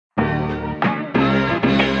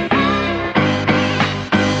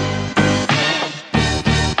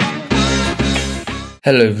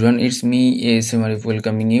Hello everyone, it's me ASM Arif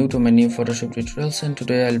welcoming you to my new Photoshop tutorials, and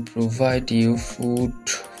today I'll provide you food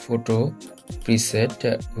photo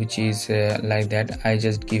preset which is like that. I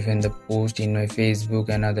just given the post in my Facebook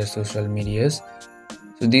and other social medias.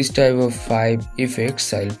 So this type of 5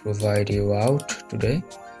 effects I'll provide you out today,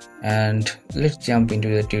 and let's jump into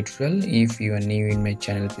the tutorial. If you are new in my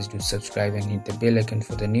channel, please do subscribe and hit the bell icon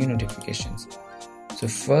for the new notifications. So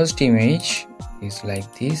first image is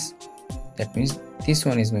like this. That means this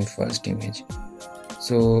one is my first image.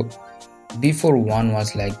 So before one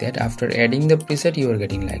was like that. After adding the preset, you are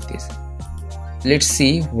getting like this. Let's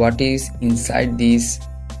see what is inside these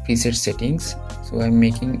preset settings. So I'm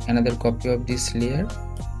making another copy of this layer,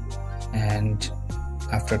 and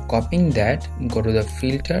after copying that, go to the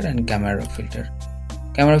filter and camera filter.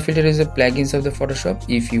 Camera filter is a plugins of the Photoshop.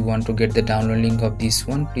 If you want to get the download link of this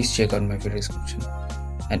one, please check out my video description.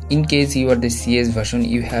 And in case you are the CS version,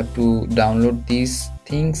 you have to download these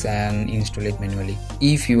things and install it manually.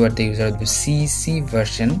 If you are the user of the CC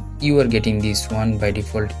version, you are getting this one by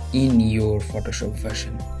default in your Photoshop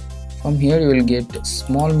version. From here you will get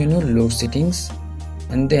small menu, load settings,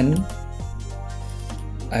 and then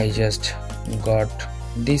I just got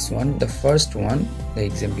this one, the first one, the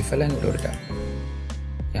exemplify, and load it up.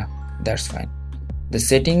 Yeah, that's fine. The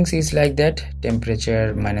settings is like that.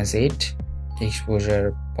 Temperature -8,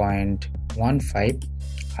 exposure 0.15,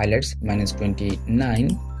 highlights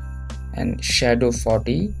 -29, and shadow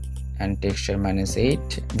 40, and texture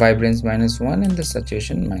 -8, vibrance -1, and the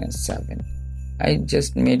saturation -7. I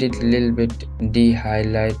just made it a little bit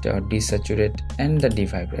de-highlight or desaturate and the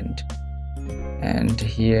de-vibrant. And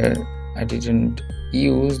here I didn't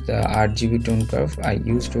use the RGB tone curve. I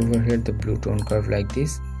used over here the blue tone curve like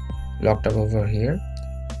this, locked up over here.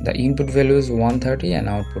 The input value is 130 and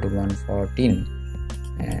output 114.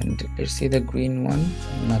 And let's see the green one,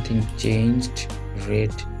 nothing changed.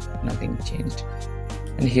 Red, nothing changed.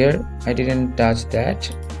 And here I didn't touch that.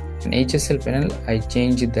 In HSL panel I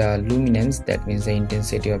changed the luminance, that means the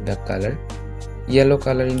intensity of the color. Yellow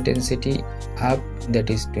color intensity up, that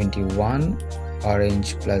is 21,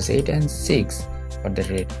 orange +8 and 6 for the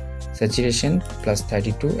red. Saturation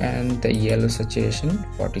 +32 and the yellow saturation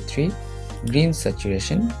 43, green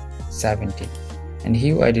saturation 17. And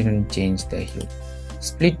hue I didn't change the hue.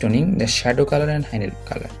 Split toning, the shadow color and highlight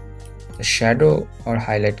color. The shadow or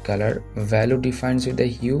highlight color value defines with the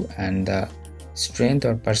hue, and the strength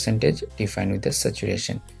or percentage defined with the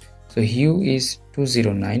saturation. So hue is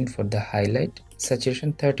 209 for the highlight,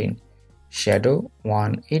 saturation 13, shadow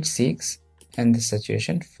 186, and the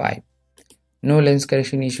saturation 5. No lens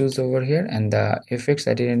correction issues over here, and the effects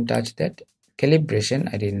I didn't touch that. Calibration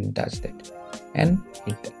I didn't touch that, and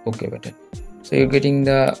hit the OK button. So you're getting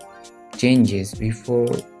the changes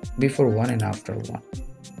before one and after one,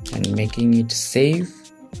 and making it save.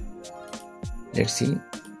 Let's see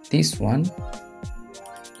this one.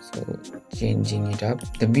 So changing it up,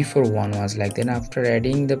 the before one was like that. After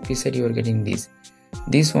adding the preset, you are getting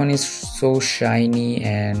this one is so shiny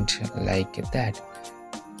and like that.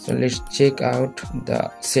 So let's check out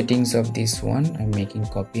the settings of this one. I'm making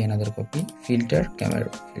copy, another copy, filter, camera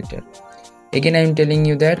filter. Again I'm telling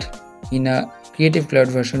you that in a Creative Cloud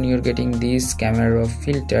version you're getting this camera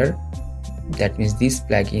filter, that means these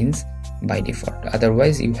plugins by default.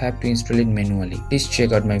 Otherwise you have to install it manually. Please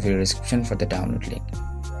check out my video description for the download link.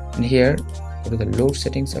 And here go to the load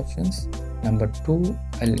settings options. Number 2,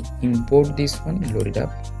 I'll import this one, load it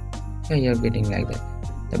up. Yeah, you're getting like that.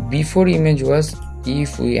 The before image was,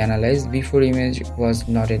 if we analyze, before image was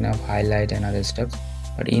not enough highlight and other stuff,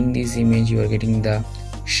 but in this image you are getting the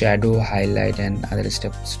shadow, highlight and other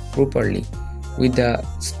steps properly with the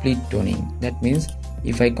split toning. That means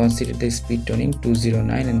if I consider the split toning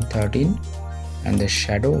 209 and 13, and the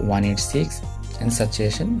shadow 186 and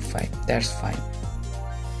saturation 5, that's fine.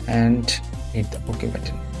 And hit the OK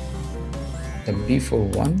button. The before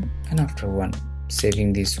one and after one,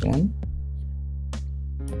 saving this one,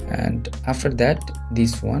 and after that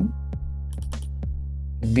this one.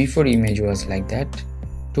 Before image was like that,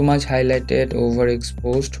 too much highlighted,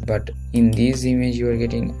 overexposed, but in this image you are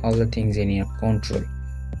getting all the things in your control.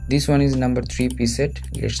 This one is number 3 preset.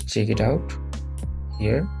 Let's check it out.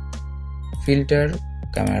 Here filter,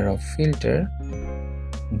 camera filter,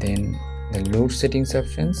 then the load settings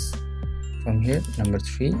options. From here number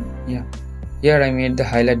 3, yeah, here I made the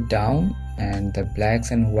highlight down, and the blacks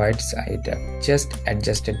and whites I just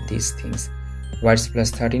adjusted these things. Whites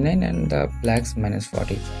 +39 and the blacks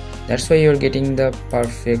 -40. That's why you're getting the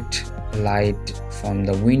perfect light from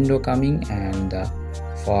the window coming, and the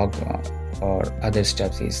fog or other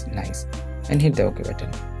stuff is nice. And hit the OK button.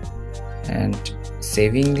 And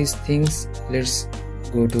saving these things, let's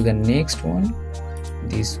go to the next one.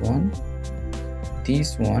 This one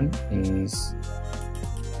is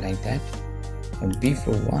like that,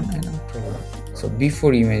 before one and after one. So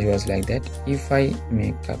before image was like that. If I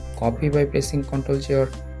make a copy by pressing Ctrl J or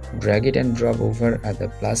drag it and drop over at the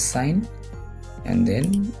plus sign, and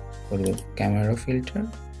then for the camera filter,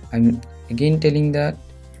 I'm again telling that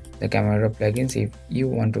the camera plugins, if you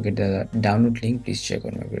want to get the download link, please check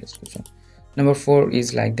on my video description. Number 4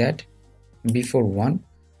 is like that, before one.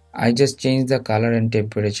 I just change the color and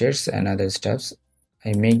temperatures and other stuffs.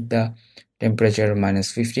 I make the temperature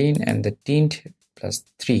 -15 and the tint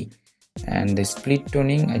 +3, and the split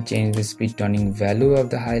toning, I change the split toning value of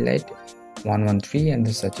the highlight 113 and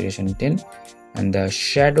the saturation 10, and the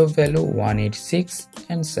shadow value 186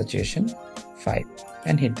 and saturation 5,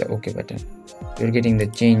 and hit the OK button. You're getting the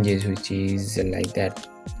changes, which is like that,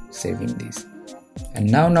 saving this.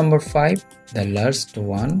 And now number 5, the last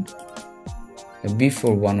one. The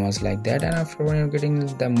before one was like that, and after one you're getting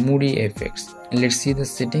the moody effects. Let's see the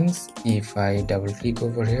settings. If I double click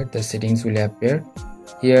over here, the settings will appear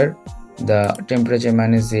here. The temperature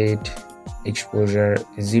 -8, exposure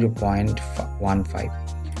 0.15,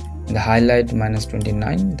 the highlight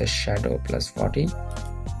 -29, the shadow +40,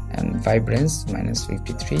 and vibrance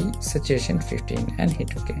 -53, saturation 15, and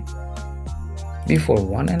hit OK. Before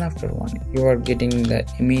one and after one, you are getting the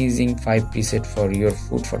amazing 5 preset for your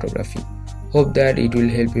food photography. Hope that it will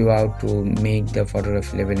help you out to make the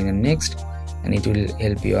photography level in the next, and it will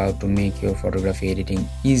help you out to make your photography editing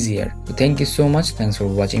easier. So thank you so much. Thanks for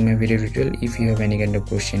watching my video tutorial. If you have any kind of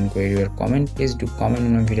question, query or comment, please do comment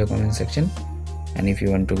in my video comment section. And if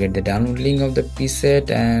you want to get the download link of the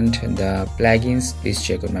preset and the plugins, please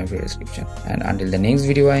check out my video description. And until the next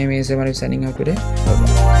video, I am ASM Arif signing out today. Bye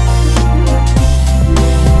bye.